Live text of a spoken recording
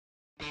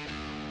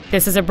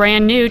This is a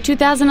brand new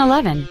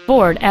 2011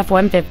 Ford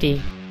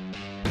F-150.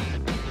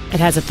 It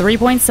has a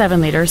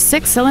 3.7-liter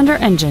six-cylinder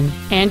engine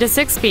and a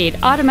 6-speed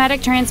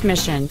automatic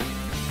transmission.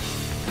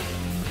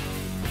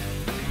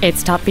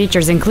 Its top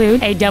features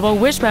include a double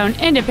wishbone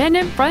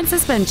independent front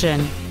suspension,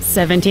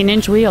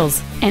 17-inch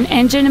wheels, an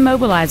engine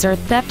immobilizer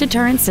theft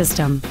deterrent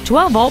system,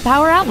 12-volt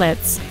power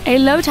outlets, a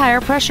low tire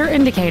pressure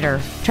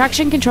indicator,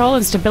 traction control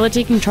and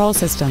stability control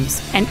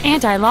systems, an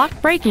anti-lock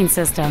braking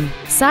system,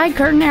 side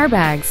curtain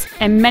airbags,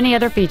 and many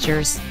other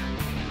features.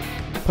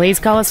 Please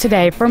call us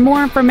today for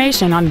more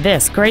information on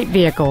this great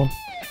vehicle.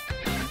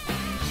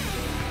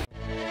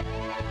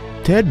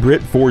 Ted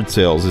Britt Ford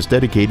Sales is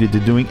dedicated to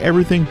doing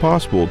everything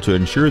possible to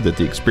ensure that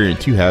the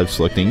experience you have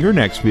selecting your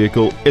next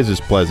vehicle is as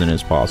pleasant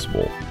as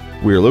possible.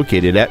 We are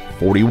located at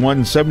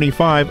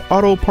 4175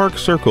 Auto Park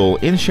Circle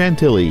in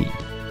Chantilly.